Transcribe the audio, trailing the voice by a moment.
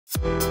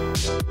Welcome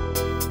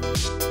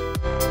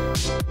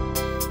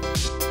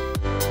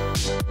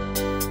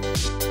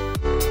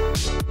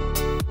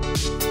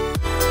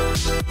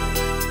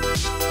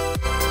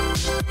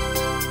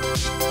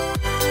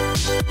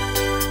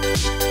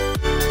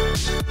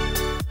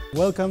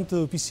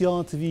to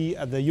PCR TV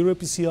at the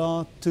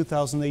EuroPCR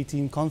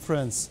 2018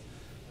 conference.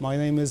 My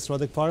name is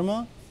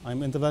Parma. I'm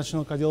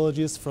interventional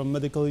cardiologist from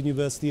Medical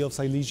University of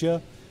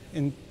Silesia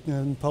in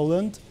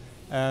Poland,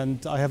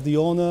 and I have the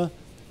honor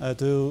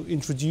to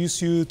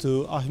introduce you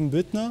to Achim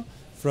Büttner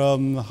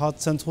from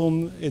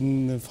Hartzentrum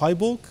in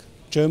Freiburg,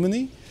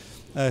 Germany,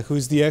 who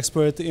is the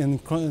expert in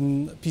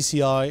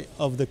PCI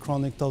of the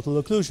chronic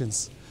total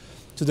occlusions.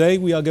 Today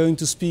we are going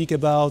to speak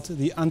about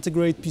the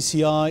antegrade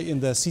PCI in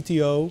the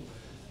CTO.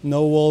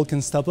 No wall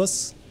can stop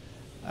us.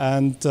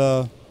 And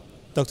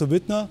Dr.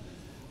 Büttner,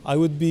 I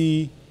would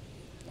be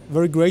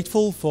very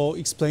grateful for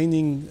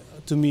explaining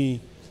to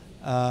me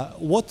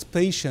what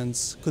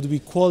patients could we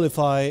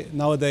qualify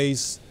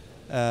nowadays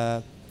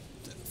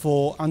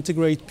for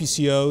antegrade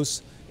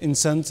PCOs in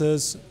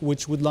centers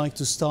which would like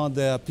to start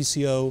their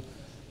PCO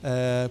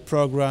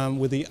program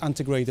with the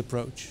antegrade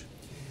approach.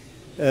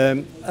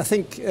 I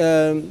think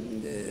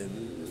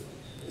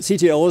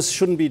CTOs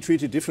shouldn't be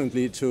treated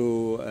differently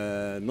to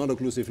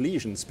non-occlusive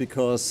lesions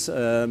because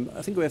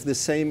I think we have the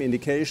same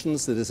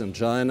indications, that is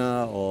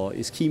angina or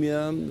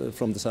ischemia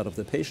from the side of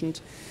the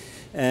patient.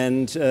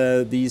 And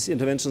these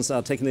interventions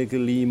are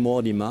technically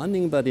more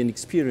demanding, but in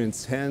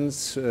experienced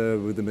hands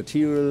with the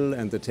material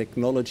and the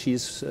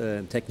technologies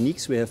and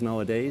techniques we have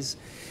nowadays,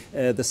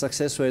 the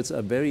success rates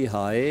are very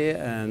high,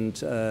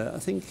 and I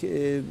think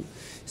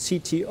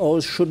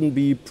CTOs shouldn't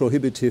be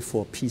prohibitive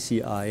for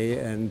PCI,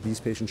 and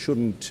these patients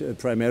shouldn't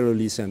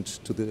primarily be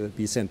sent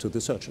to the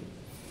surgeon.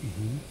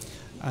 Mm-hmm.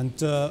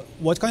 And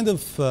what kind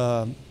of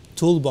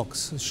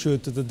toolbox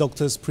should the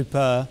doctors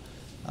prepare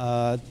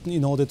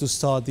in order to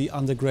start the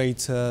antegrade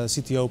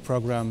CTO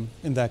program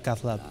in their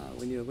cath lab?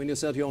 When you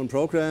start your own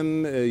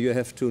program, you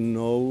have to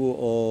know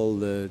all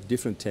the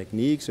different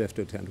techniques. You have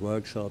to attend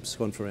workshops,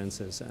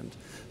 conferences, and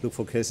look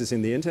for cases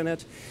in the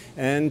internet.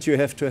 And you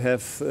have to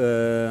have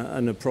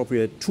an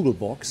appropriate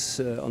toolbox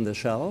on the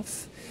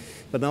shelf.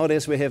 But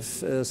nowadays we have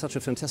such a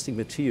fantastic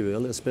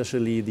material,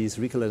 especially these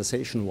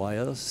recolorization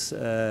wires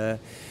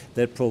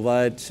that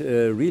provide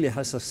really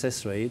high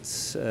success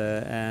rates.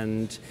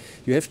 And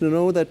you have to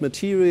know that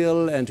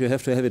material, and you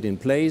have to have it in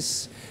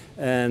place.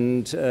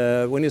 And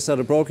when you start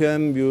a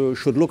program, you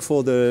should look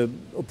for the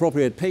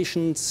appropriate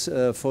patients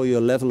for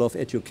your level of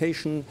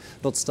education.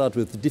 Not start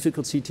with the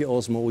difficult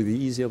CTOs, more with the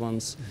easier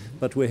ones. Mm-hmm.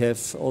 But we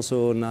have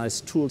also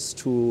nice tools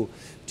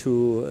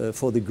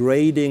for the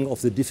grading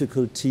of the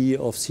difficulty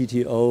of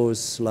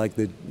CTOs, like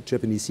the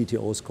Japanese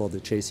CTO score, the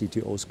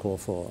JCTO score,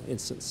 for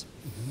instance.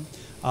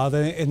 Mm-hmm. Are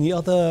there any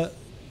other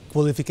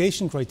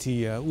qualification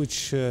criteria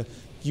which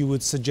you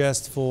would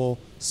suggest for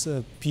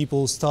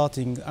people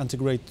starting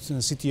antegrade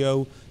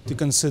CTO to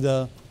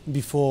consider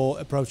before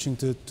approaching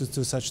to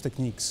such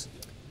techniques?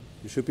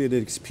 You should be an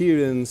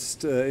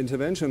experienced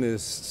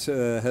interventionist,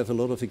 have a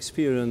lot of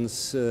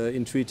experience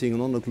in treating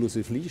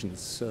non-occlusive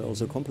lesions,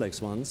 also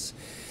complex ones.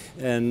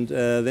 And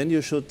then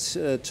you should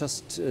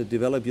just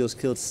develop your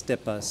skills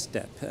step by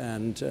step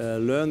and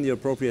learn the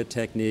appropriate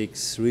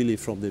techniques really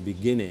from the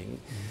beginning.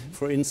 Mm-hmm.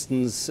 For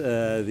instance,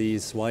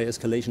 these wire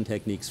escalation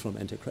techniques from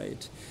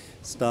antegrade.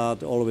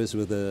 Start always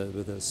with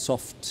a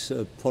soft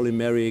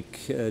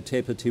polymeric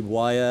taper tip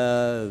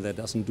wire that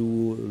doesn't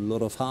do a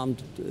lot of harm,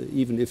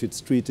 even if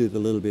it's treated a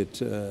little bit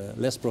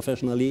less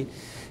professionally,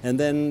 and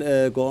then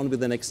go on with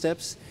the next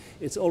steps.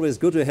 It's always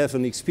good to have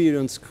an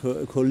experienced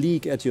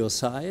colleague at your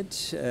side,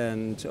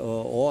 and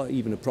or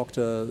even a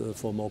proctor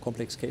for more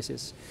complex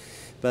cases.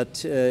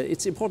 But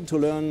it's important to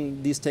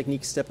learn these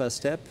techniques step by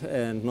step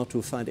and not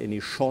to find any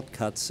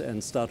shortcuts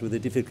and start with the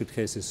difficult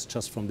cases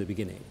just from the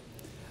beginning.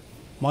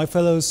 My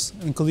fellows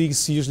and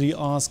colleagues usually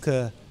ask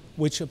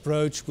which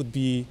approach would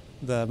be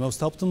the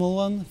most optimal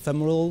one,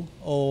 femoral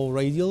or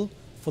radial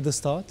for the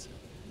start.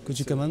 Could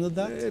you comment on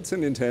that? It's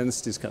an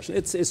intense discussion.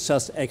 It's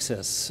just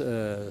access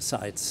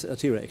sites,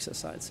 arterial access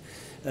sites.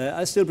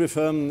 I still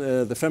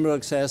prefer the femoral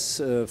access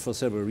for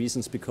several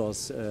reasons,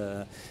 because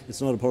it's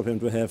not a problem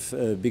to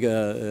have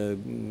bigger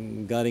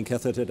guiding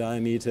catheter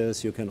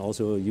diameters. You can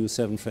also use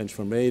 7 French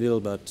from radial,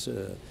 but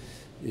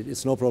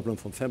it's no problem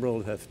from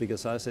femoral to have bigger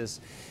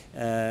sizes.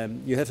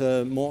 You have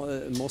a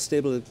more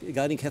stable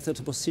guiding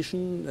catheter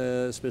position,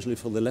 especially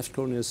for the left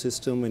coronary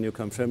system when you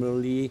come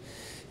femorally.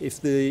 If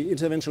the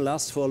intervention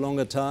lasts for a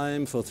longer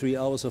time, for 3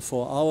 hours or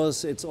 4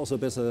 hours, it's also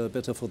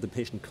better for the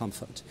patient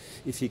comfort.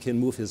 If he can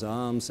move his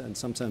arms, and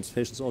sometimes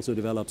patients also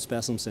develop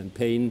spasms and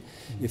pain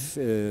if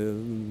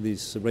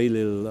these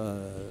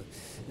radial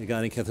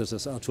guiding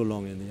catheters are too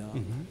long in the arm.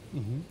 Mm-hmm.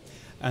 Mm-hmm.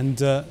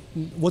 And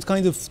what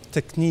kind of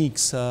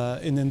techniques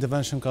in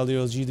interventional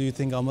cardiology do you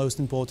think are most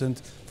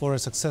important for a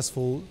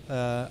successful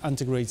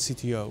antegrade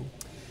CTO?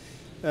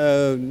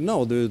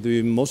 No,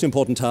 the most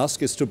important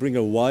task is to bring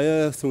a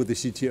wire through the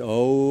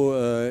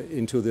CTO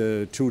into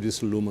the true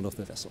distal lumen of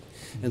the vessel.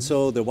 Mm-hmm. And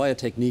so the wire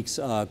techniques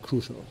are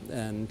crucial,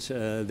 and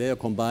they are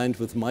combined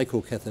with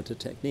microcatheter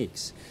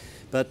techniques.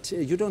 But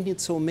you don't need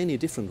so many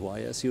different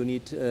wires. You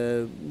need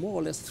more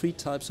or less 3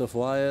 types of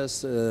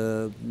wires.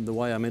 The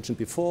wire I mentioned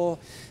before.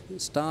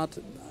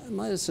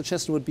 My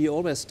suggestion would be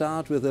always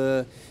start with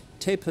a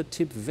taper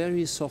tip,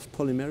 very soft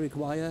polymeric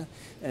wire,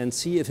 and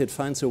see if it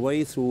finds a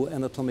way through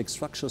anatomic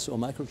structures or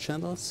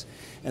microchannels,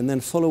 and then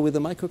follow with a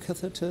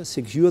microcatheter,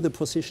 secure the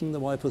position, the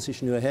wire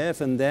position you have,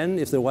 and then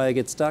if the wire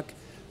gets stuck,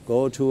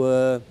 go to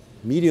a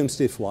medium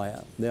stiff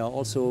wire. There are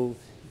also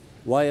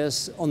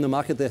wires on the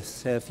market that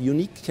have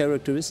unique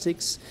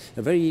characteristics,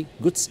 a very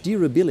good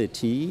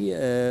steerability,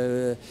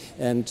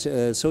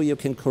 so you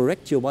can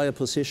correct your wire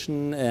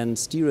position and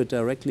steer it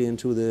directly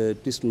into the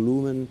distal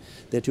lumen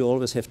that you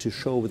always have to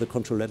show with a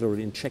contralateral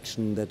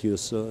injection that you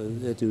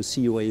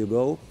see where you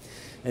go.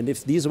 And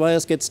if these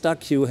wires get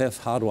stuck, you have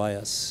hard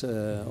wires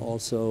to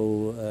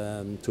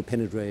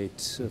penetrate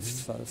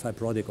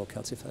fibrotic or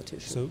calcified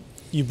tissue. So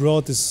you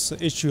brought this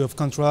issue of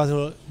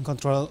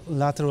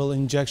contralateral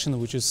injection,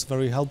 which is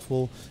very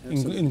helpful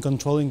in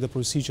controlling the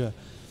procedure.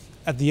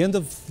 At the end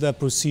of the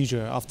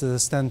procedure, after the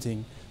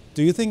stenting,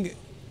 do you think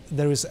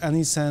there is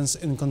any sense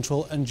in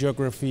control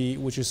angiography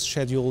which is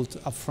scheduled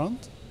up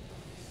front?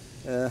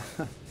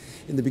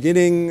 In the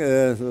beginning,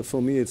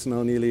 for me it's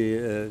now nearly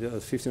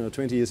 15 or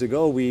 20 years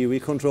ago, we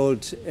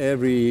controlled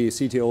every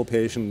CTO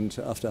patient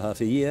after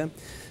half a year.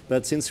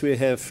 But since we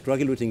have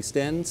drug-eluting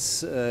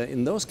stents,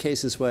 in those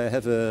cases where I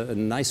have a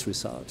nice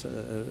result,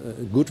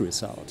 a good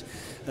result,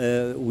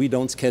 we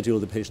don't schedule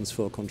the patients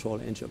for control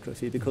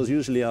angiography, because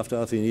usually after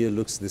half a year it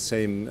looks the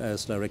same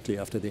as directly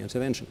after the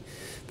intervention.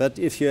 But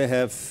if you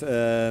have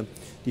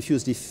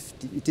diffuse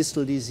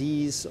distal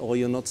disease, or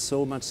you're not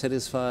so much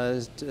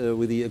satisfied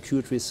with the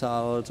acute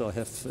result, or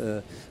have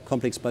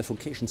complex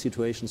bifurcation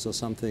situations or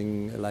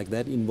something like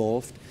that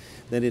involved,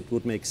 then it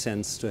would make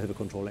sense to have a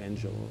control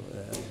angio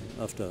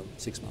after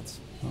 6 months.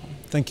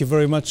 Thank you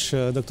very much,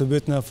 Dr.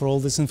 Büttner, for all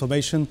this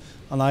information,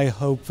 and I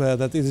hope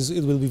that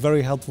it will be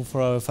very helpful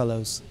for our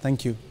fellows.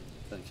 Thank you.